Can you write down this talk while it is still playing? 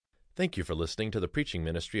Thank you for listening to the preaching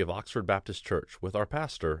ministry of Oxford Baptist Church with our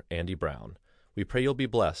pastor, Andy Brown. We pray you'll be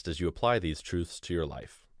blessed as you apply these truths to your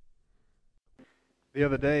life. The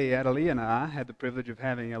other day, Adelie and I had the privilege of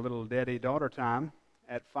having a little daddy-daughter time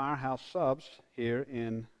at Firehouse Subs here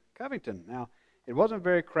in Covington. Now, it wasn't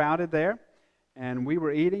very crowded there, and we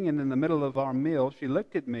were eating, and in the middle of our meal, she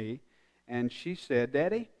looked at me, and she said,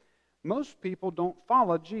 "Daddy, most people don't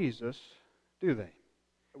follow Jesus, do they?"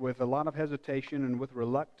 With a lot of hesitation and with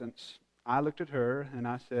reluctance, I looked at her, and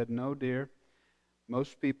I said, "No, dear,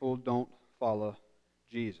 most people don't follow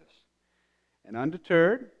Jesus." And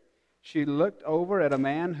undeterred, she looked over at a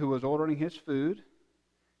man who was ordering his food.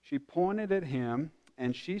 She pointed at him,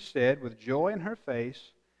 and she said with joy in her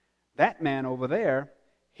face, "That man over there,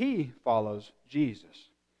 he follows Jesus."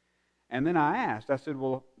 And then I said,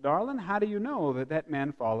 "Well, darling, how do you know that that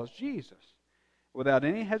man follows Jesus?" Without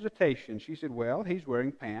any hesitation, she said, "Well, he's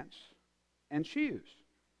wearing pants and shoes."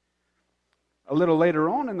 A little later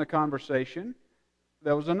on in the conversation,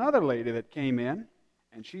 there was another lady that came in,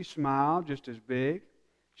 and she smiled just as big.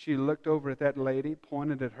 She looked over at that lady,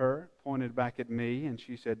 pointed at her, pointed back at me, and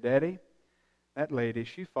she said, "Daddy, that lady,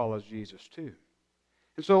 she follows Jesus too."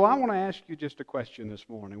 And so I want to ask you just a question this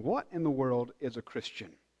morning. What in the world is a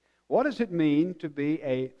Christian? What does it mean to be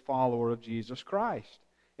a follower of Jesus Christ?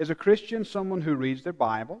 Is a Christian someone who reads their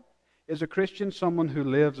Bible? Is a Christian someone who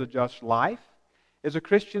lives a just life? Is a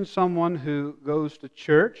Christian someone who goes to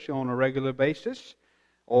church on a regular basis?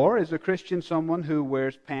 Or is a Christian someone who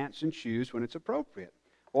wears pants and shoes when it's appropriate?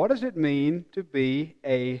 What does it mean to be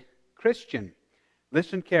a Christian?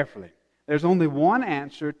 Listen carefully. There's only one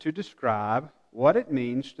answer to describe what it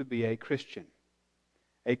means to be a Christian.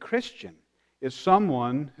 A Christian is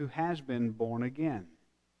someone who has been born again.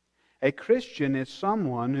 A Christian is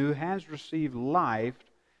someone who has received life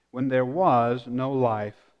when there was no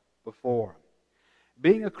life before.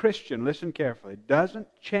 Being a Christian, listen carefully, doesn't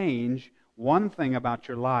change one thing about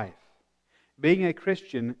your life. Being a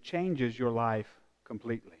Christian changes your life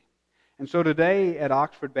completely. And so today at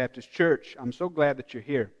Oxford Baptist Church, I'm so glad that you're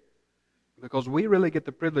here, because we really get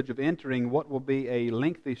the privilege of entering what will be a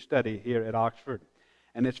lengthy study here at Oxford.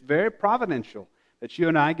 And it's very providential that you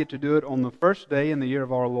and I get to do it on the first day in the year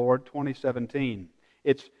of our Lord, 2017.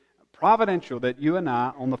 It's providential that you and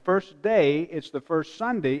I, on the first day, it's the first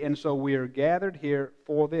Sunday, and so we are gathered here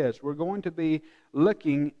for this. We're going to be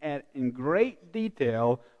looking at, in great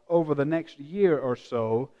detail, over the next year or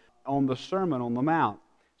so, on the Sermon on the Mount.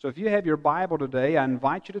 So if you have your Bible today, I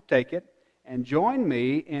invite you to take it and join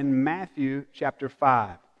me in Matthew chapter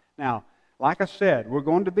 5. Now, like I said, we're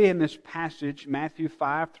going to be in this passage, Matthew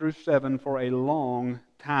 5 through 7, for a long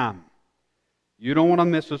time. You don't want to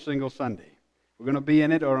miss a single Sunday. We're going to be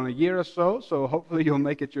in it in a year or so hopefully you'll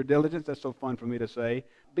make it your diligence. That's so fun for me to say.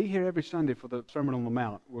 Be here every Sunday for the Sermon on the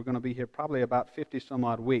Mount. We're going to be here probably about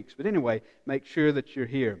 50-some-odd weeks. But anyway, make sure that you're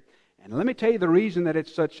here. And let me tell you the reason that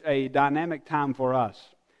it's such a dynamic time for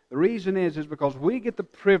us. The reason is because we get the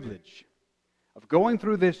privilege of going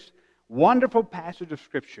through this wonderful passage of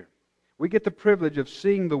Scripture. We get the privilege of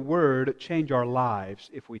seeing the Word change our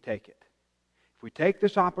lives if we take it. If we take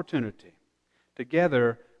this opportunity,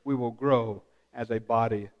 together we will grow as a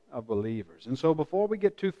body of believers. And so before we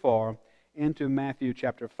get too far into Matthew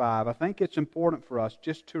chapter 5, I think it's important for us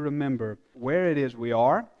just to remember where it is we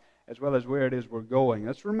are as well as where it is we're going.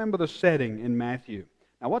 Let's remember the setting in Matthew.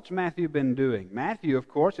 Now, what's Matthew been doing? Matthew, of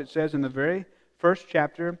course, it says in the very first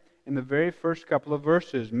chapter, in the very first couple of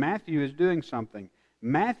verses, Matthew is doing something.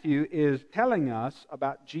 Matthew is telling us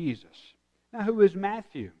about Jesus. Now, who is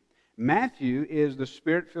Matthew? Matthew is the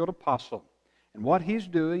Spirit-filled apostle. And what he's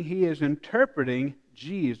doing, he is interpreting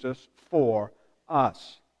Jesus for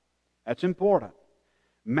us. That's important.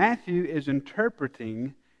 Matthew is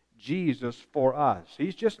interpreting Jesus for us.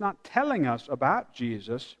 He's just not telling us about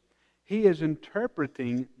Jesus. He is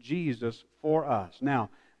interpreting Jesus for us. Now,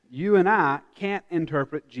 you and I can't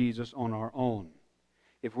interpret Jesus on our own.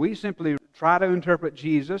 If we simply try to interpret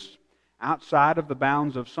Jesus outside of the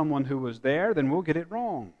bounds of someone who was there, then we'll get it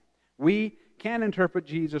wrong. We can't interpret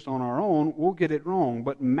Jesus on our own, we'll get it wrong.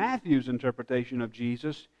 But Matthew's interpretation of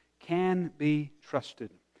Jesus can be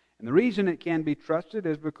trusted. And the reason it can be trusted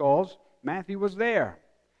is because Matthew was there.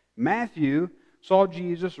 Matthew saw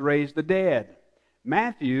Jesus raise the dead.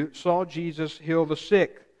 Matthew saw Jesus heal the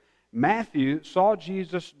sick. Matthew saw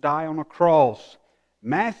Jesus die on a cross.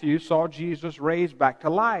 Matthew saw Jesus raised back to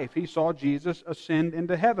life. He saw Jesus ascend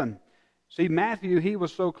into heaven. See, Matthew, he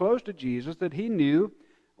was so close to Jesus that he knew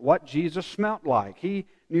what Jesus smelt like. He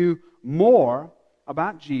knew more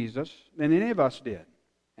about Jesus than any of us did.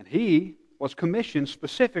 And he was commissioned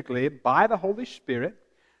specifically by the Holy Spirit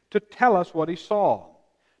to tell us what he saw,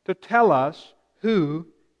 to tell us who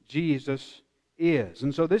Jesus is.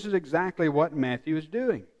 And so this is exactly what Matthew is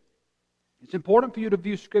doing. It's important for you to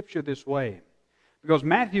view Scripture this way, because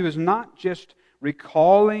Matthew is not just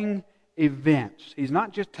recalling events. He's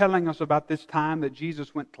not just telling us about this time that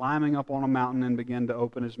Jesus went climbing up on a mountain and began to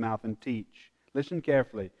open his mouth and teach. Listen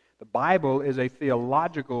carefully. The Bible is a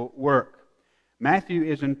theological work. Matthew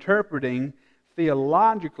is interpreting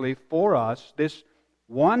theologically for us this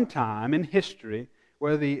one time in history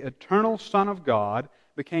where the eternal Son of God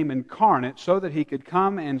became incarnate so that he could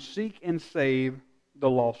come and seek and save the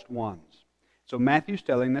lost ones. So Matthew's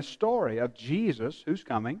telling this story of Jesus who's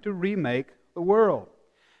coming to remake the world.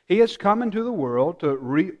 He has come into the world to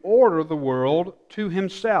reorder the world to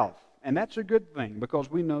himself. And that's a good thing because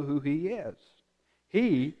we know who he is.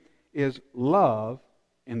 He is love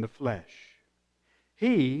in the flesh.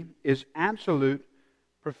 He is absolute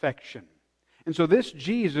perfection. And so this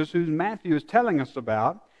Jesus, who Matthew is telling us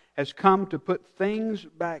about, has come to put things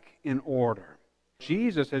back in order.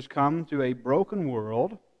 Jesus has come to a broken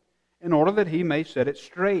world in order that he may set it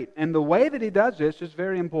straight. And the way that he does this is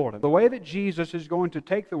very important. The way that Jesus is going to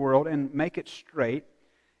take the world and make it straight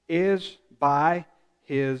is by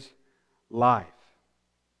his life.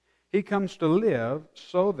 He comes to live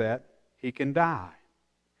so that he can die.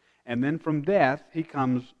 And then from death, he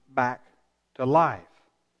comes back to life.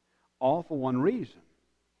 All for one reason.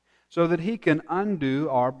 So that he can undo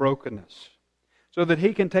our brokenness. So that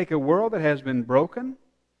he can take a world that has been broken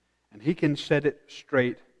and he can set it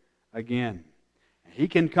straight again. He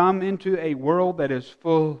can come into a world that is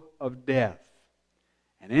full of death.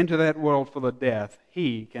 And into that world full of death,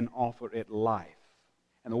 he can offer it life.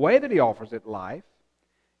 And the way that he offers it life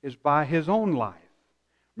is by his own life.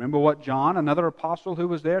 Remember what John, another apostle who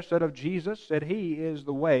was there, said of Jesus? Said he is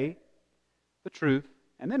the way, the truth,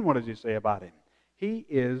 and then what does he say about him? He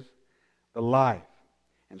is the life.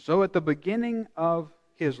 And so at the beginning of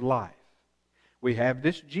his life, we have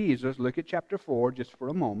this Jesus. Look at chapter 4 just for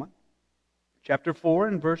a moment. Chapter 4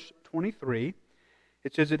 and verse 23,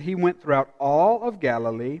 it says that he went throughout all of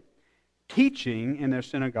Galilee, teaching in their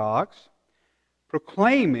synagogues,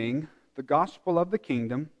 proclaiming the gospel of the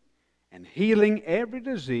kingdom, and healing every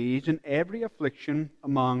disease and every affliction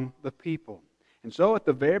among the people. And so at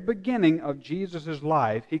the very beginning of Jesus'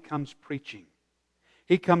 life, he comes preaching.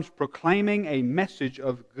 He comes proclaiming a message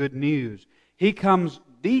of good news. He comes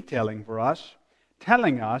detailing for us,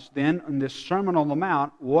 telling us then in this Sermon on the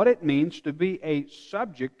Mount what it means to be a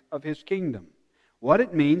subject of his kingdom, what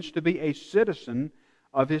it means to be a citizen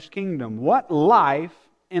of his kingdom, what life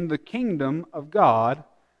in the kingdom of God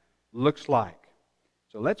looks like.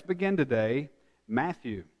 So let's begin today,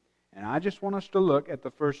 Matthew. And I just want us to look at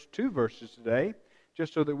the first two verses today,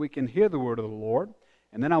 just so that we can hear the word of the Lord.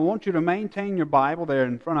 And then I want you to maintain your Bible there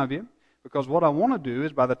in front of you, because what I want to do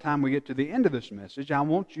is by the time we get to the end of this message, I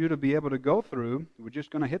want you to be able to go through. We're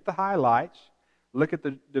just going to hit the highlights, look at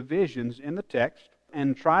the divisions in the text,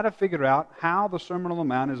 and try to figure out how the Sermon on the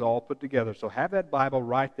Mount is all put together. So have that Bible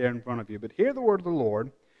right there in front of you. But hear the word of the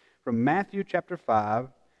Lord from Matthew chapter 5,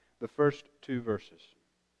 the first two verses.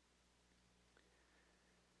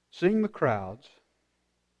 Seeing the crowds,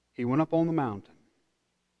 he went up on the mountain.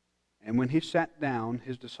 And when he sat down,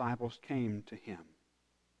 his disciples came to him.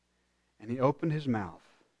 And he opened his mouth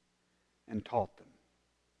and taught them.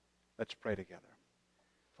 Let's pray together.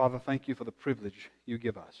 Father, thank you for the privilege you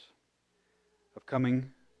give us of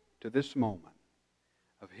coming to this moment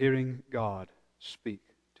of hearing God speak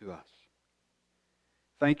to us.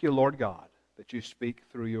 Thank you, Lord God, that you speak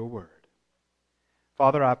through your word.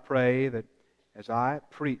 Father, I pray that as I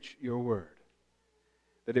preach your word,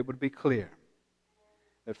 that it would be clear.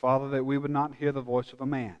 That, Father, that we would not hear the voice of a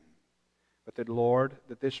man, but that, Lord,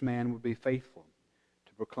 that this man would be faithful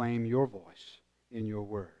to proclaim your voice in your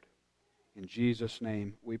word. In Jesus'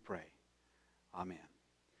 name we pray. Amen.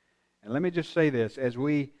 And let me just say this, as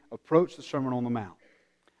we approach the Sermon on the Mount,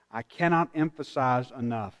 I cannot emphasize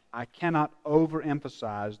enough, I cannot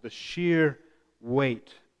overemphasize the sheer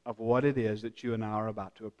weight of what it is that you and I are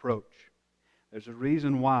about to approach. There's a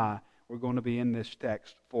reason why we're going to be in this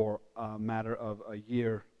text for a matter of a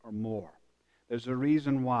year or more. There's a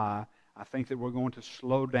reason why I think that we're going to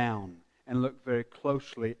slow down and look very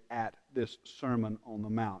closely at this Sermon on the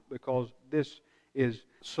Mount, because this is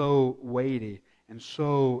so weighty and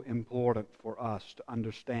so important for us to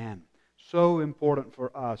understand, so important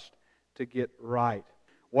for us to get right.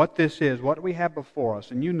 What this is, what we have before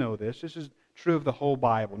us, and you know this is true of the whole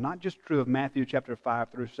Bible, not just true of Matthew chapter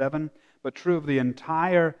 5 through 7, but true of the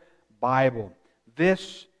entire Bible.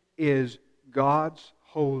 This is God's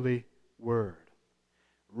holy word,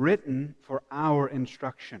 written for our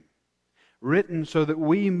instruction, written so that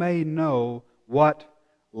we may know what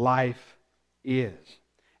life is.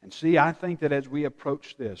 And see, I think that as we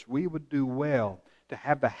approach this, we would do well to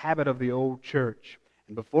have the habit of the old church.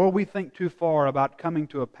 And before we think too far about coming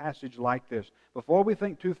to a passage like this, before we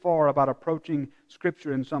think too far about approaching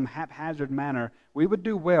Scripture in some haphazard manner, we would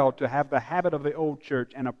do well to have the habit of the old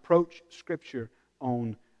church and approach Scripture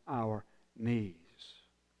on our knees.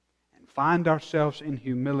 And find ourselves in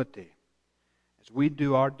humility as we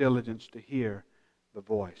do our diligence to hear the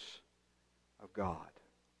voice of God.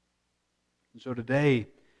 And so today,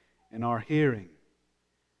 in our hearing,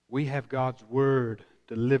 we have God's Word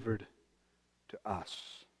delivered to us.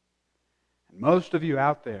 And most of you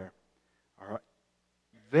out there are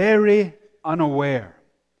very unaware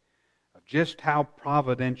of just how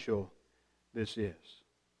providential this is.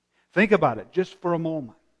 Think about it just for a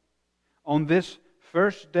moment. On this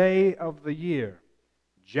first day of the year,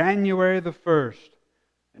 January the 1st,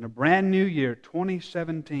 in a brand new year,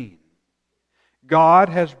 2017, God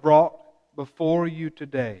has brought before you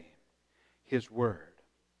today His Word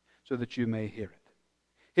so that you may hear it.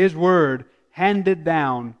 His Word handed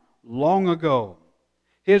down long ago.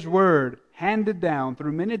 His Word handed down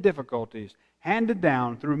through many difficulties, handed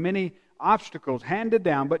down through many obstacles, handed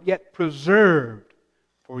down but yet preserved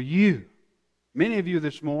for you. Many of you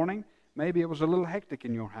this morning, maybe it was a little hectic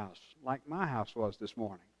in your house, like my house was this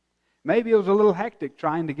morning. Maybe it was a little hectic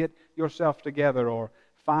trying to get yourself together or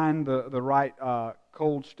find the right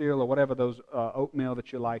cold steel or whatever those oatmeal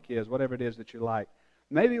that you like is, whatever it is that you like.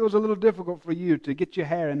 Maybe it was a little difficult for you to get your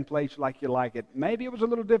hair in place like you like it. Maybe it was a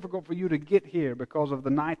little difficult for you to get here because of the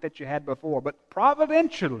night that you had before. But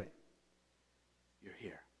providentially, you're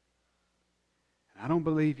here. And I don't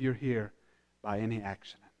believe you're here by any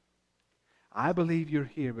accident. I believe you're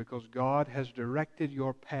here because God has directed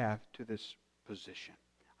your path to this position.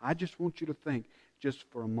 I just want you to think just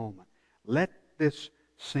for a moment. Let this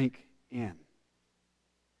sink in.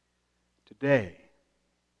 Today,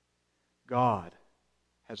 God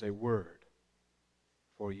has a word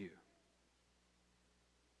for you.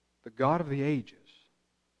 The God of the ages,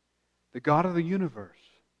 the God of the universe,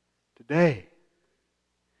 today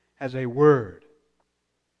has a word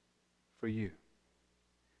for you.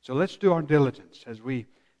 So let's do our diligence as we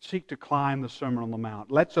seek to climb the Sermon on the Mount.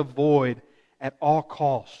 Let's avoid at all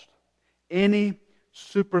costs any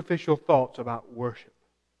superficial thoughts about worship.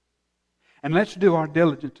 And let's do our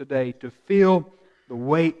diligence today to feel the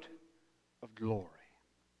weight of glory.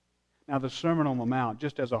 Now, the Sermon on the Mount,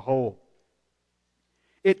 just as a whole,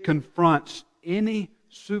 it confronts any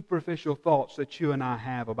superficial thoughts that you and I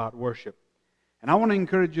have about worship. And I want to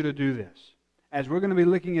encourage you to do this. As we're going to be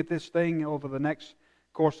looking at this thing over the next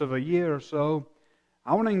course of a year or so,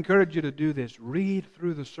 I want to encourage you to do this. Read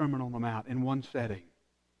through the Sermon on the Mount in one setting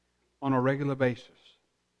on a regular basis.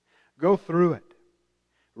 Go through it.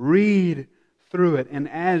 Read through it. And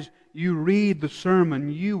as you read the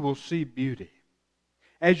sermon, you will see beauty.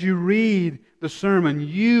 As you read the sermon,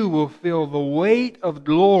 you will feel the weight of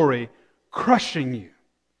glory crushing you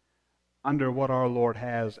under what our Lord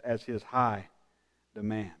has as His high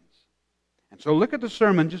demands. And so look at the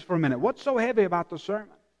sermon just for a minute. What's so heavy about the sermon?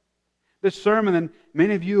 This sermon, and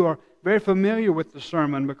many of you are very familiar with the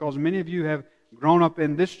sermon because many of you have grown up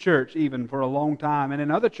in this church even for a long time and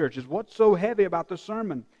in other churches. What's so heavy about the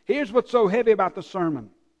sermon? Here's what's so heavy about the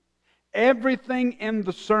sermon. Everything in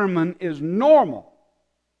the sermon is normal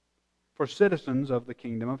for citizens of the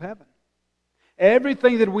kingdom of heaven.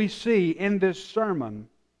 Everything that we see in this sermon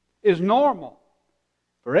is normal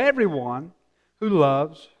for everyone who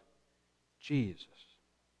loves Jesus.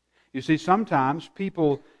 You see, sometimes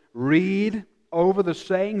people read over the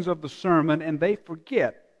sayings of the sermon and they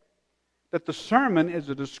forget that the sermon is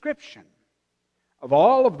a description of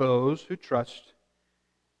all of those who trust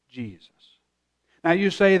Jesus. Now you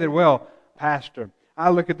say that, well, Pastor, I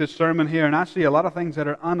look at this sermon here and I see a lot of things that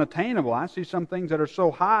are unattainable. I see some things that are so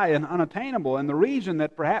high and unattainable. And the reason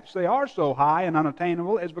that perhaps they are so high and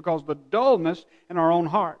unattainable is because of the dullness in our own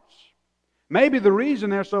hearts. Maybe the reason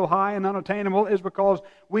they're so high and unattainable is because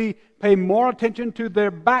we pay more attention to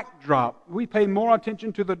their backdrop. We pay more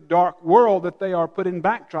attention to the dark world that they are put in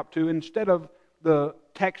backdrop to instead of the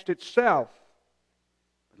text itself.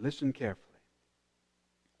 But listen carefully.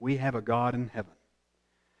 We have a God in heaven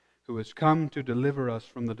who has come to deliver us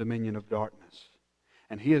from the dominion of darkness.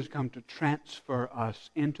 And He has come to transfer us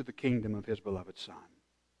into the kingdom of His beloved Son.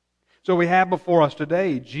 So we have before us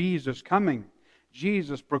today Jesus coming,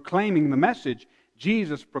 Jesus proclaiming the message,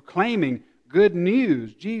 Jesus proclaiming good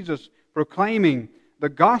news, Jesus proclaiming the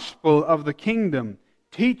gospel of the kingdom,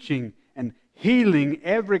 teaching and healing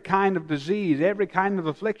every kind of disease, every kind of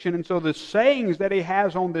affliction. And so the sayings that he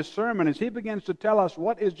has on this sermon, as he begins to tell us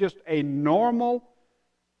what is just a normal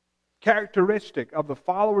characteristic of the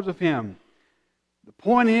followers of him, the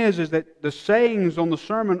point is that the sayings on the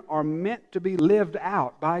sermon are meant to be lived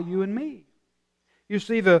out by you and me. You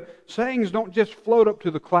see, the sayings don't just float up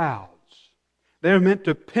to the clouds. They're meant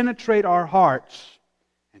to penetrate our hearts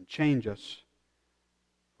and change us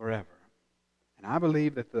forever. And I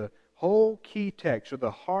believe that the whole key text, or the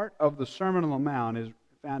heart of the Sermon on the Mount, is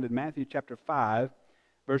found in Matthew chapter 5,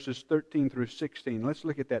 verses 13 through 16. Let's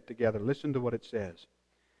look at that together. Listen to what it says.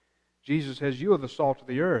 Jesus says, "You are the salt of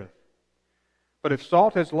the earth. But if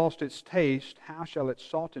salt has lost its taste, how shall its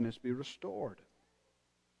saltiness be restored?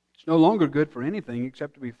 It's no longer good for anything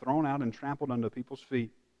except to be thrown out and trampled under people's feet.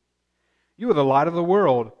 You are the light of the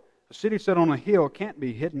world. A city set on a hill can't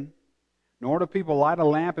be hidden. Nor do people light a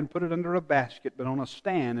lamp and put it under a basket, but on a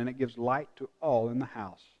stand, and it gives light to all in the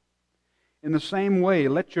house. In the same way,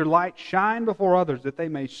 let your light shine before others, that they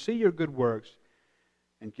may see your good works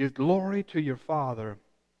and give glory to your Father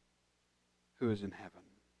who is in heaven."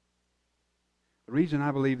 The reason I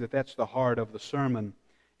believe that that's the heart of the sermon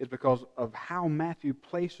is because of how Matthew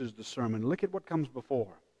places the sermon. Look at what comes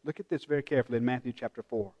before. Look at this very carefully in Matthew chapter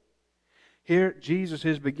 4. Here, Jesus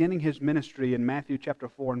is beginning his ministry in Matthew chapter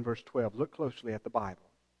 4 and verse 12. Look closely at the Bible.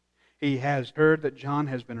 He has heard that John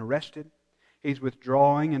has been arrested. He's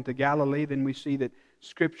withdrawing into Galilee. Then we see that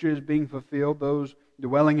Scripture is being fulfilled. Those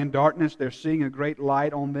dwelling in darkness, they're seeing a great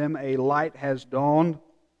light on them. A light has dawned.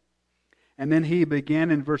 And then he began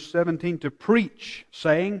in verse 17 to preach,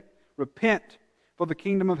 saying, "Repent, for the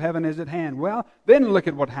kingdom of heaven is at hand." Well, then look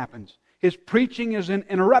at what happens. His preaching is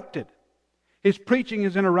interrupted. His preaching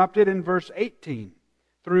is interrupted in verse 18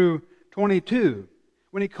 through 22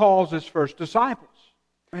 when he calls his first disciples.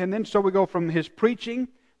 And then so we go from his preaching,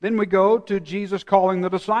 then we go to Jesus calling the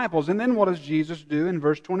disciples. And then what does Jesus do in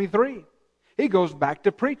verse 23? He goes back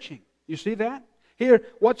to preaching. You see that? Here,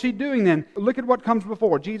 what's he doing then? Look at what comes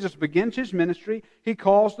before. Jesus begins his ministry. He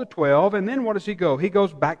calls the 12. And then what does he go? He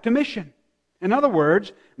goes back to mission. In other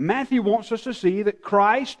words, Matthew wants us to see that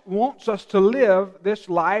Christ wants us to live this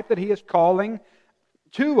life that he is calling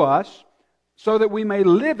to us so that we may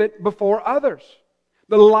live it before others.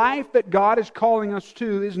 The life that God is calling us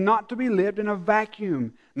to is not to be lived in a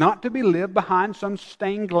vacuum, not to be lived behind some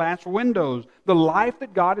stained glass windows. The life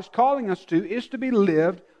that God is calling us to is to be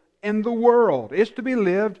lived in the world, is to be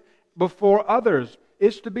lived before others,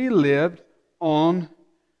 is to be lived on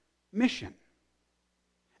mission.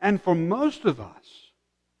 And for most of us,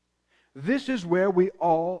 this is where we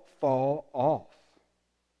all fall off.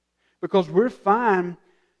 Because we're fine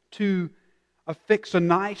to affix a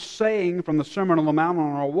nice saying from the Sermon on the Mount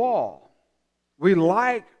on our wall. We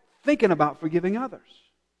like thinking about forgiving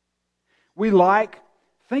others. We like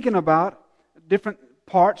thinking about different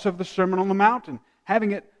parts of the Sermon on the Mount and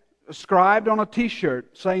having it inscribed on a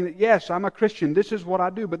t-shirt saying that, yes, I'm a Christian, this is what I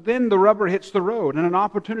do. But then the rubber hits the road and an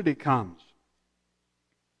opportunity comes.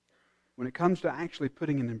 When it comes to actually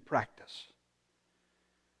putting it in practice,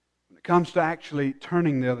 when it comes to actually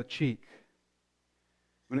turning the other cheek,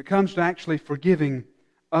 when it comes to actually forgiving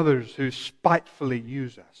others who spitefully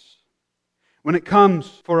use us, when it comes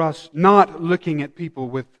for us not looking at people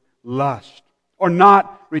with lust or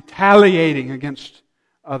not retaliating against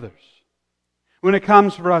others, when it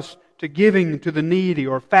comes for us to giving to the needy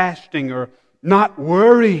or fasting or not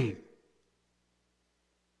worrying,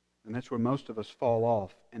 and that's where most of us fall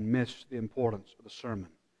off and miss the importance of the Sermon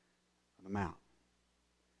on the Mount.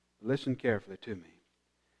 Listen carefully to me.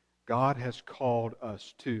 God has called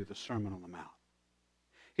us to the Sermon on the Mount.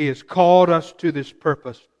 He has called us to this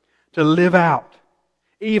purpose, to live out,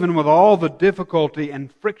 even with all the difficulty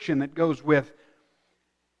and friction that goes with.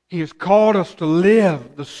 He has called us to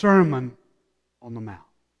live the Sermon on the Mount.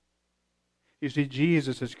 You see,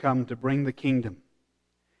 Jesus has come to bring the kingdom.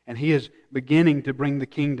 And He is beginning to bring the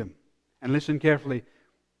kingdom. And listen carefully,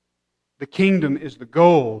 the kingdom is the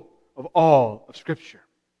goal of all of Scripture.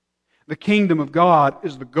 The kingdom of God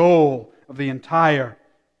is the goal of the entire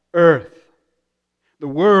earth. The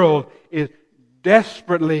world is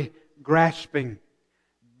desperately grasping,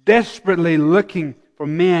 desperately looking for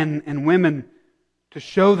men and women to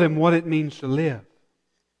show them what it means to live,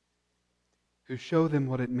 to show them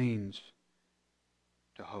what it means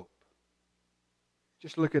to hope.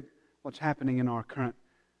 Just look at what's happening in our current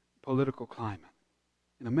political climate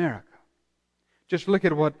in America. Just look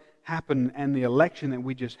at what happened in the election that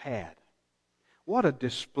we just had. What a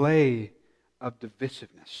display of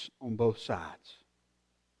divisiveness on both sides.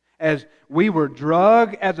 As we were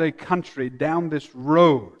dragged as a country down this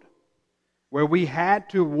road where we had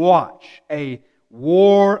to watch a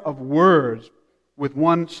war of words with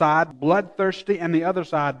one side bloodthirsty and the other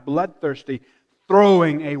side bloodthirsty,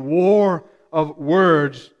 throwing a war of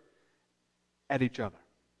words at each other.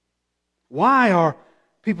 Why are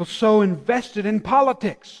people so invested in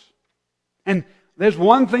politics? And there's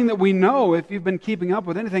one thing that we know, if you've been keeping up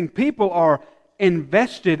with anything, people are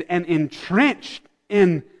invested and entrenched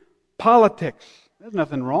in politics. There's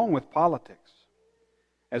nothing wrong with politics,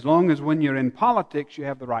 as long as when you're in politics you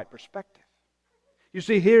have the right perspective. You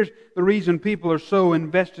see, here's the reason people are so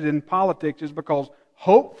invested in politics is because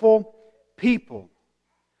hopeful people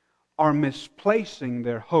are misplacing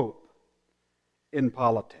their hope in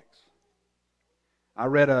politics. I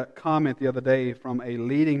read a comment the other day from a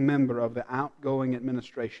leading member of the outgoing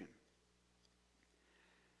administration.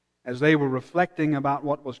 As they were reflecting about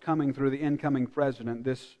what was coming through the incoming president,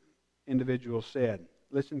 this individual said,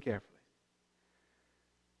 listen carefully,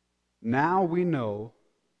 "Now we know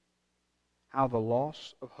how the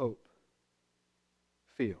loss of hope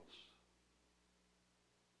feels."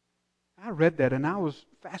 I read that and I was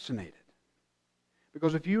fascinated.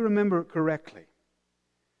 Because if you remember correctly,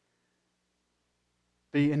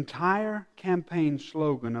 the entire campaign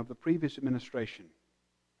slogan of the previous administration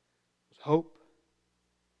was hope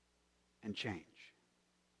and change.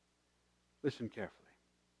 Listen carefully.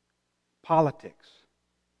 Politics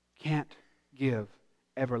can't give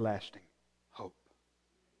everlasting hope.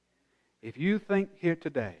 If you think here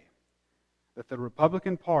today that the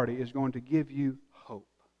Republican Party is going to give you hope,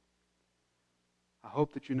 I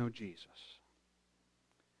hope that you know Jesus.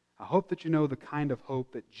 I hope that you know the kind of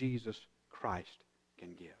hope that Jesus Christ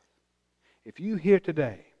can give. If you here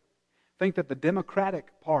today think that the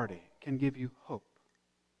Democratic Party can give you hope,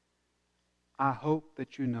 I hope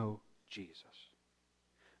that you know Jesus.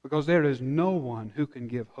 Because there is no one who can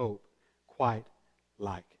give hope quite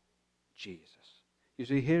like Jesus. You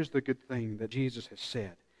see, here's the good thing that Jesus has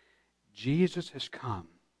said. Jesus has come.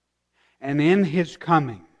 And in His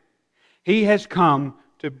coming, He has come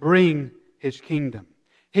to bring His kingdom.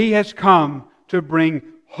 He has come to bring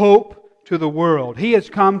hope to the world. He has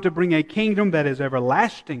come to bring a kingdom that is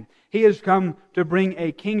everlasting. He has come to bring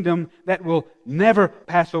a kingdom that will never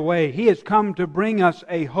pass away. He has come to bring us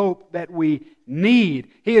a hope that we need.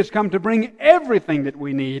 He has come to bring everything that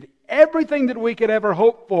we need. Everything that we could ever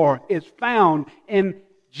hope for is found in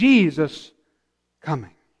Jesus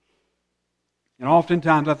coming. And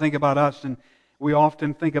oftentimes I think about us, and we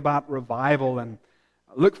often think about revival and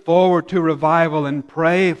look forward to revival and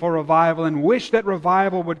pray for revival and wish that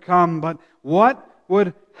revival would come. But what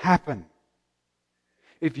would happen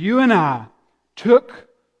if you and I took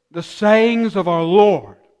the sayings of our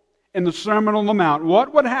Lord in the Sermon on the Mount?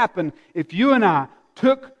 What would happen if you and I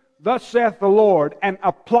took "Thus saith the Lord" and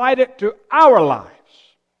applied it to our lives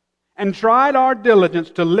and tried our diligence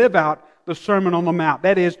to live out the Sermon on the Mount?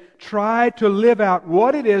 That is, try to live out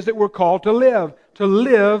what it is that we're called to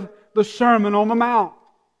live the Sermon on the Mount.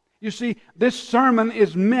 You see, this sermon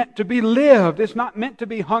is meant to be lived. It's not meant to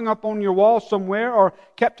be hung up on your wall somewhere or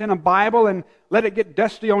kept in a Bible and let it get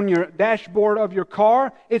dusty on your dashboard of your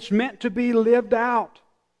car. It's meant to be lived out.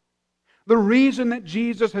 The reason that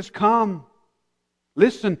Jesus has come,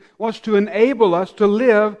 listen, was to enable us to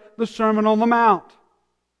live the Sermon on the Mount.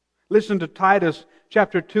 Listen to Titus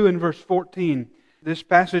chapter 2 and verse 14. This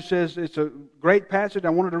passage says, it's a great passage.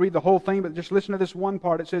 I wanted to read the whole thing, but just listen to this one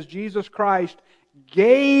part. It says, Jesus Christ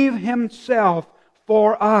gave Himself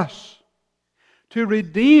for us to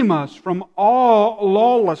redeem us from all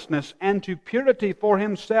lawlessness and to purity for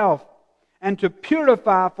Himself, and to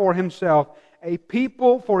purify for Himself a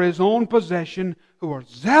people for His own possession who are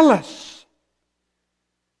zealous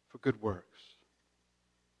for good works.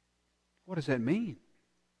 What does that mean?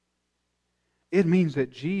 It means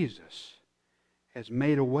that Jesus has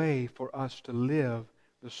made a way for us to live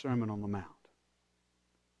the Sermon on the Mount.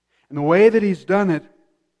 And the way that He's done it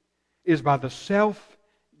is by the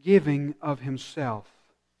self-giving of Himself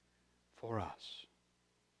for us.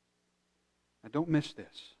 Now don't miss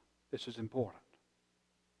this. This is important.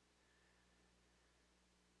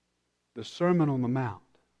 The Sermon on the Mount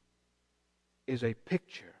is a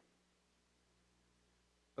picture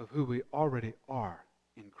of who we already are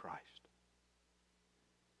in Christ.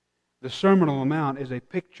 The Sermon on the Mount is a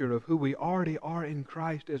picture of who we already are in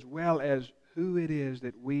Christ, as well as who it is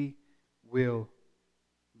that we will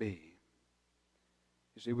be.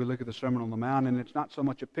 You see, we look at the Sermon on the Mount, and it's not so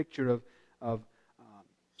much a picture of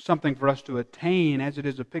something for us to attain as it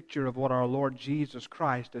is a picture of what our Lord Jesus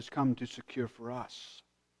Christ has come to secure for us.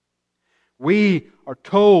 We are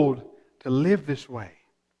told to live this way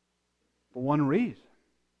for one reason.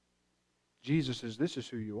 Jesus says, this is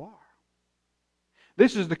who you are.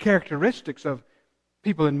 This is the characteristics of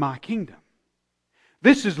people in my kingdom.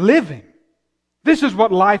 This is living. This is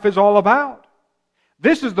what life is all about.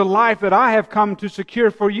 This is the life that I have come to secure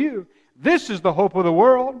for you. This is the hope of the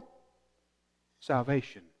world.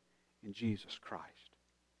 Salvation in Jesus Christ.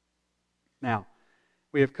 Now,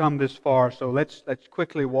 we have come this far, so let's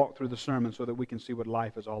quickly walk through the sermon so that we can see what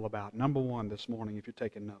life is all about. Number one this morning, if you're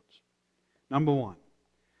taking notes. Number one,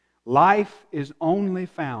 life is only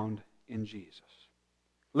found in Jesus.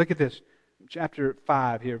 Look at this, chapter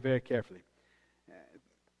 5 here very carefully.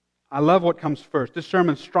 I love what comes first. This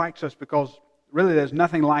sermon strikes us because really there's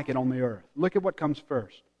nothing like it on the earth. Look at what comes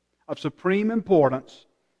first. Of supreme importance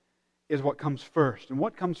is what comes first. And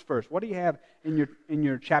what comes first? What do you have in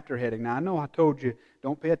your chapter heading? Now, I know I told you,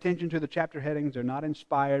 don't pay attention to the chapter headings. They're not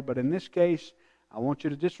inspired. But in this case, I want you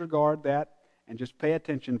to disregard that and just pay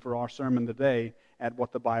attention for our sermon today at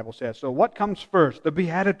what the Bible says. So what comes first? The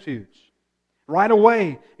Beatitudes. Right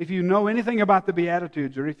away, if you know anything about the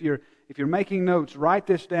Beatitudes, or if you're making notes, write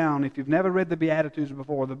this down. If you've never read the Beatitudes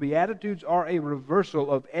before, the Beatitudes are a reversal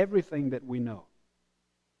of everything that we know.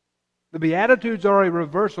 The Beatitudes are a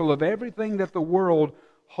reversal of everything that the world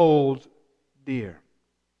holds dear.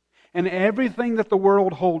 And everything that the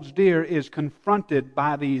world holds dear is confronted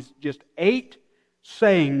by these just 8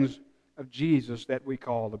 sayings of Jesus that we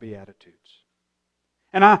call the Beatitudes.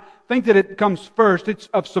 And I think that it comes first. It's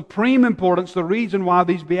of supreme importance. The reason why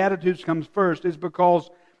these Beatitudes comes first is because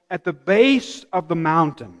at the base of the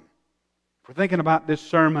mountain, if we're thinking about this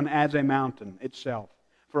sermon as a mountain itself,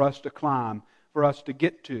 for us to climb, for us to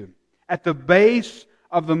get to, at the base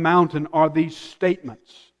of the mountain are these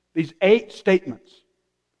statements, these 8 statements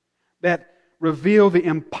that reveal the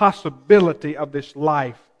impossibility of this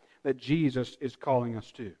life that Jesus is calling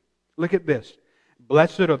us to. Look at this.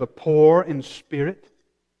 Blessed are the poor in spirit.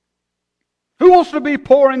 Who wants to be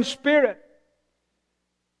poor in spirit?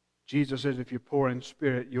 Jesus says, if you're poor in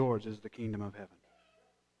spirit, yours is the kingdom of heaven.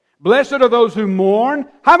 Blessed are those who mourn.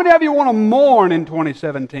 How many of you want to mourn in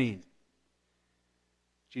 2017?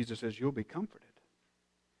 Jesus says, you'll be comforted.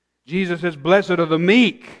 Jesus says, blessed are the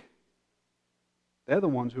meek. They're the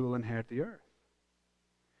ones who will inherit the earth.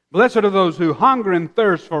 Blessed are those who hunger and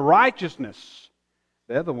thirst for righteousness.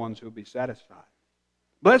 They're the ones who will be satisfied.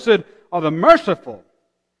 Blessed are the merciful.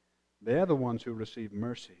 They're the ones who receive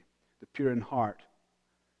mercy. The pure in heart.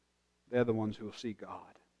 They're the ones who will see God.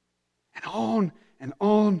 And on and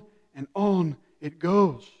on and on it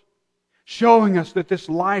goes. Showing us that this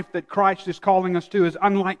life that Christ is calling us to is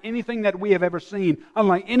unlike anything that we have ever seen,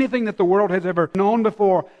 unlike anything that the world has ever known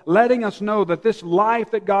before, letting us know that this life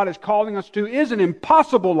that God is calling us to is an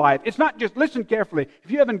impossible life. It's not just, listen carefully, if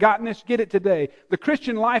you haven't gotten this, get it today. The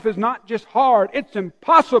Christian life is not just hard, it's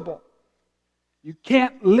impossible. You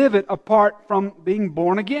can't live it apart from being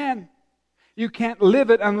born again. You can't live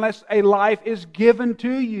it unless a life is given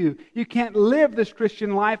to you. You can't live this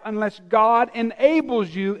Christian life unless God enables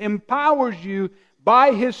you, empowers you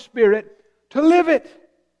by His Spirit to live it.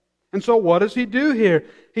 And so what does He do here?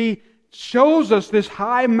 He shows us this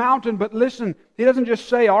high mountain, but listen, He doesn't just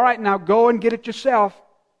say, all right, now go and get it yourself.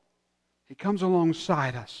 He comes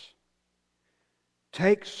alongside us,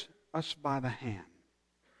 takes us by the hand,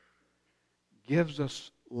 gives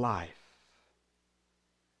us life,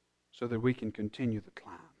 so that we can continue the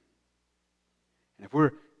climb. And if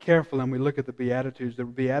we're careful and we look at the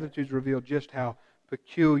Beatitudes reveal just how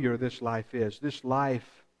peculiar this life is. This life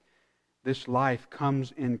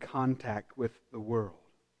comes in contact with the world.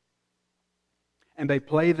 And they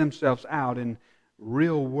play themselves out in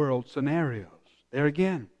real-world scenarios. There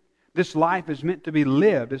again, this life is meant to be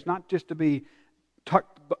lived. It's not just to be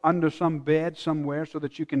tucked under some bed somewhere so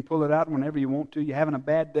that you can pull it out whenever you want to. You're having a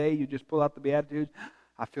bad day, you just pull out the Beatitudes.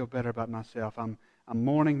 I feel better about myself. I'm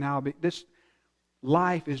mourning now. This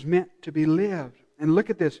life is meant to be lived. And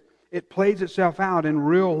look at this. It plays itself out in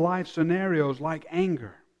real life scenarios like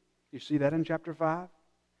anger. You see that in chapter 5?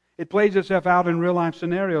 It plays itself out in real life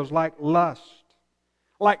scenarios like lust,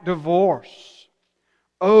 like divorce,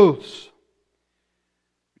 oaths,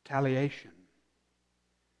 retaliation,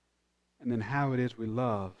 and then how it is we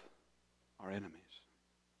love our enemies.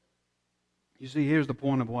 You see, here's the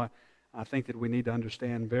point of what I think that we need to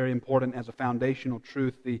understand, very important as a foundational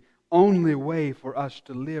truth. The only way for us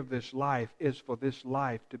to live this life is for this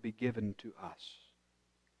life to be given to us.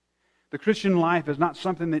 The Christian life is not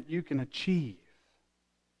something that you can achieve.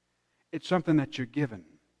 It's something that you're given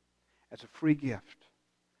as a free gift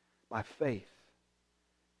by faith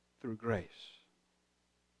through grace.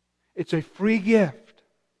 It's a free gift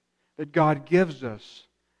that God gives us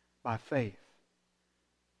by faith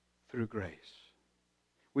through grace.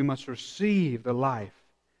 We must receive the life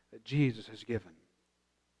that Jesus has given.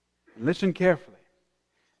 Listen carefully.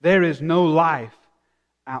 There is no life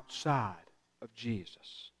outside of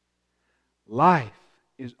Jesus. Life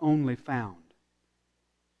is only found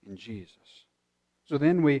in Jesus. So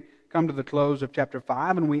then we come to the close of chapter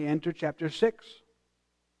 5 and we enter chapter 6.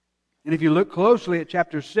 And if you look closely at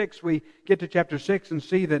chapter 6, we get to chapter 6 and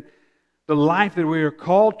see that the life that we are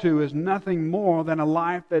called to is nothing more than a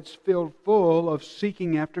life that's filled full of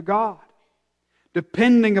seeking after God,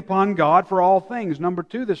 depending upon God for all things. Number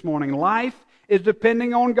 2 this morning, life is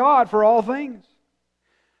depending on God for all things.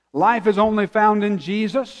 Life is only found in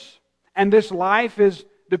Jesus, and this life is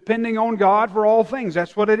depending on God for all things.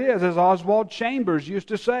 That's what it is, as Oswald Chambers used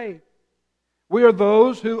to say. We are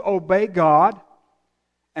those who obey God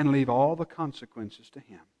and leave all the consequences to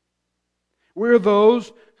Him. We're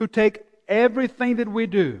those who take everything that we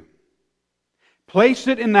do, place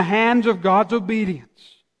it in the hands of God's obedience.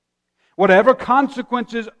 Whatever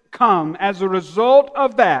consequences come as a result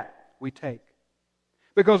of that, we take.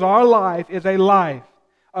 Because our life is a life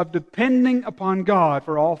of depending upon God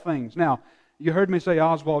for all things. Now, you heard me say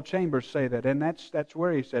Oswald Chambers say that, and that's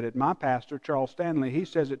where he said it. My pastor, Charles Stanley, he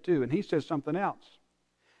says it too, and he says something else.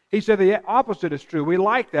 He said the opposite is true. We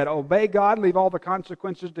like that. Obey God, leave all the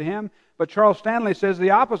consequences to Him. But Charles Stanley says the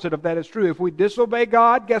opposite of that is true. If we disobey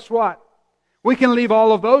God, guess what? We can leave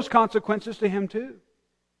all of those consequences to Him too.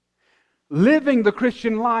 Living the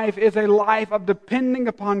Christian life is a life of depending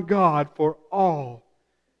upon God for all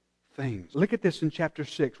things. Look at this in chapter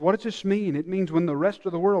 6. What does this mean? It means when the rest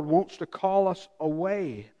of the world wants to call us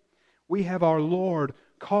away, we have our Lord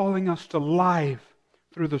calling us to life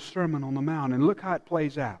through the Sermon on the Mount. And look how it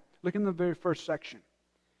plays out. Look in the very first section.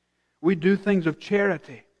 We do things of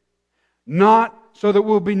charity, not so that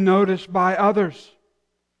we'll be noticed by others,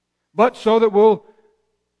 but so that we'll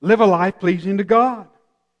live a life pleasing to God.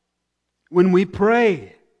 When we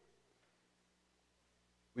pray,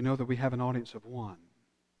 we know that we have an audience of one.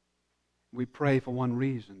 We pray for one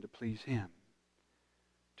reason, to please Him,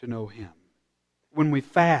 to know Him. When we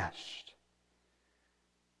fast,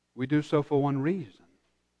 we do so for one reason,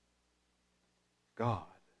 God.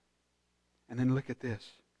 And then look at this.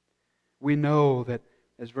 We know that,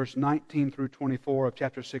 as verse 19 through 24 of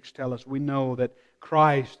chapter 6 tell us, we know that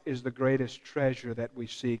Christ is the greatest treasure that we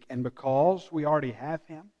seek. And because we already have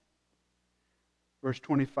Him, verse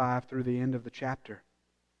 25 through the end of the chapter,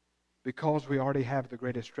 because we already have the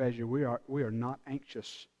greatest treasure, we are not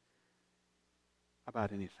anxious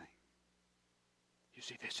about anything. You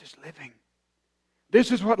see, this is living.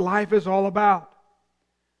 This is what life is all about.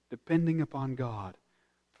 Depending upon God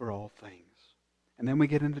for all things. And then we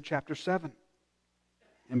get into chapter 7.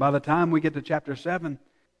 And by the time we get to chapter 7,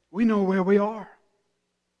 we know where we are.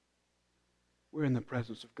 We're in the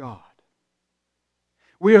presence of God.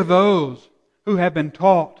 We are those who have been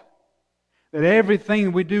taught that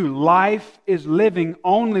everything we do, life is living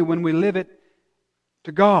only when we live it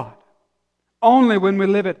to God. Only when we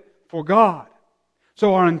live it for God.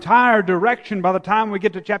 So our entire direction by the time we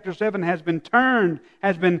get to chapter 7 has been turned,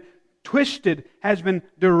 has been twisted, has been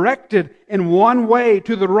directed in one way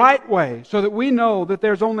to the right way, so that we know that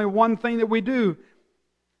there's only one thing that we do,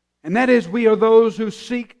 and that is we are those who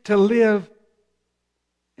seek to live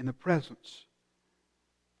in the presence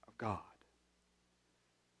of God.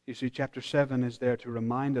 You see, chapter 7 is there to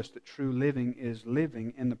remind us that true living is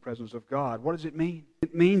living in the presence of God. What does it mean?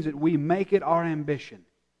 It means that we make it our ambition,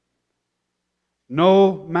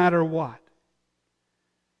 no matter what,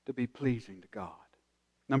 to be pleasing to God.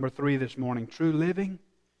 Number 3 this morning, true living.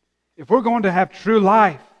 If we're going to have true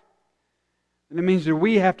life, then it means that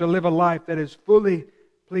we have to live a life that is fully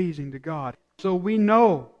pleasing to God. So we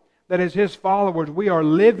know that as His followers, we are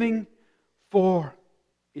living for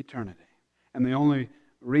eternity. And the only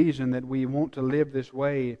reason that we want to live this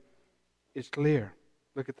way is clear.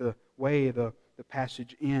 Look at the way the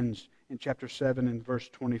passage ends in chapter 7 and verse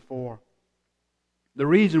 24. The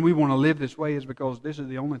reason we want to live this way is because this is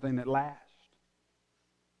the only thing that lasts.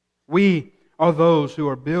 We are those who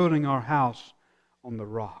are building our house on the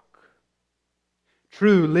rock.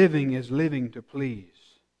 True living is living to please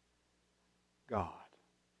God.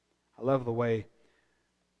 I love the way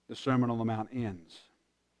the Sermon on the Mount ends,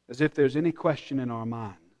 as if there's any question in our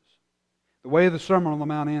minds. The way the Sermon on the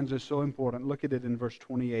Mount ends is so important. Look at it in verse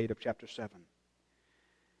 28 of chapter 7.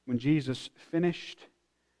 When Jesus finished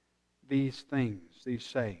these things, these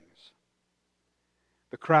sayings,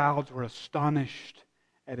 the crowds were astonished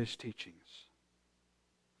at His teachings,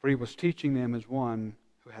 for He was teaching them as one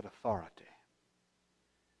who had authority,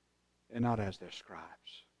 and not as their scribes.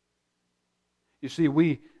 You see,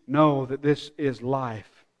 we know that this is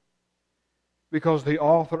life because the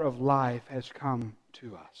author of life has come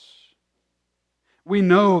to us. We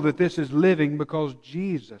know that this is living because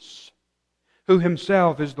Jesus, who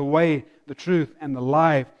Himself is the way, the truth, and the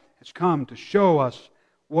life, has come to show us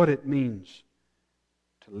what it means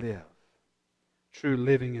to live. True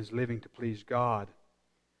living is living to please God.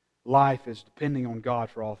 Life is depending on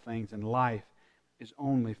God for all things, and life is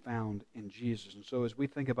only found in Jesus. And so as we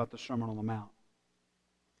think about the Sermon on the Mount,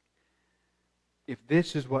 if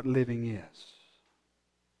this is what living is,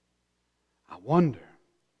 I wonder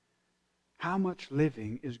how much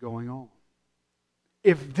living is going on.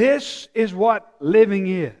 If this is what living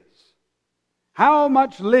is, how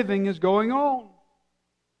much living is going on?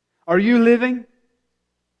 Are you living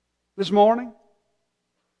this morning?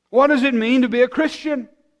 What does it mean to be a Christian?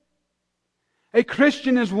 A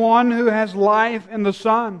Christian is one who has life in the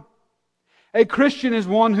Son. A Christian is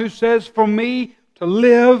one who says, for me to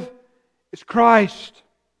live is Christ.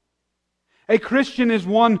 A Christian is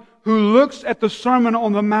one who looks at the Sermon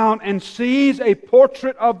on the Mount and sees a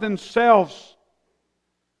portrait of themselves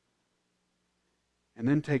and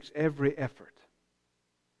then takes every effort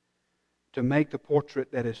to make the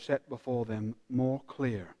portrait that is set before them more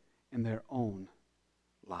clear in their own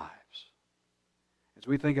lives. As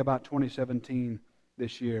we think about 2017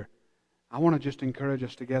 this year, I want to just encourage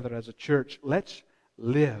us together as a church. Let's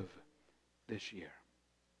live this year.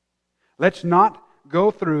 Let's not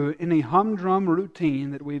go through any humdrum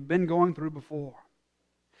routine that we've been going through before.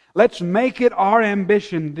 Let's make it our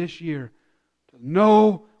ambition this year to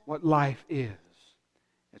know what life is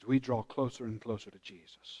as we draw closer and closer to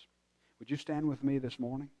Jesus. Would you stand with me this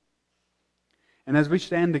morning? And as we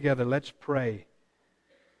stand together, let's pray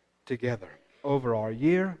together over our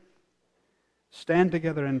year. Stand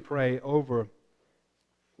together and pray over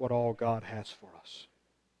what all God has for us.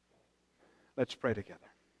 Let's pray together.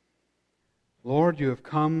 Lord, you have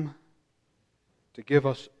come to give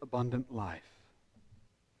us abundant life.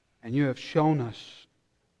 And you have shown us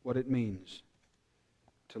what it means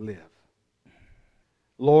to live.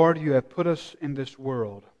 Lord, you have put us in this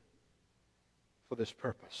world for this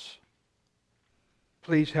purpose.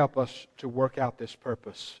 Please help us to work out this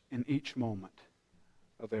purpose in each moment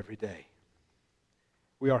of every day.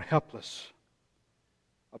 We are helpless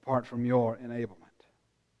apart from your enablement.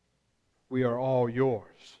 We are all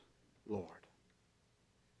yours, Lord.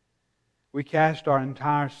 We cast our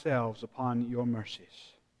entire selves upon your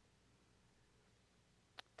mercies.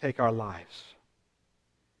 Take our lives.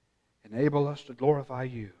 Enable us to glorify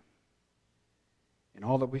you in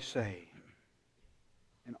all that we say,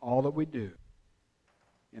 in all that we do,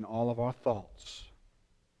 in all of our thoughts,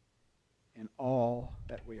 in all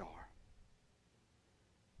that we are.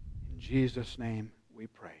 In Jesus' name we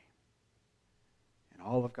pray. And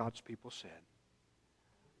all of God's people said,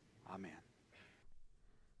 Amen.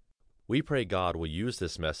 We pray God will use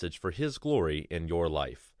this message for His glory in your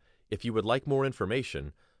life. If you would like more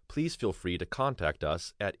information, please feel free to contact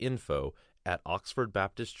us at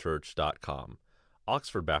info@oxfordbaptistchurch.com.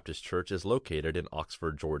 Oxford Baptist Church is located in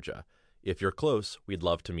Oxford, Georgia. If you're close, we'd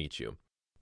love to meet you.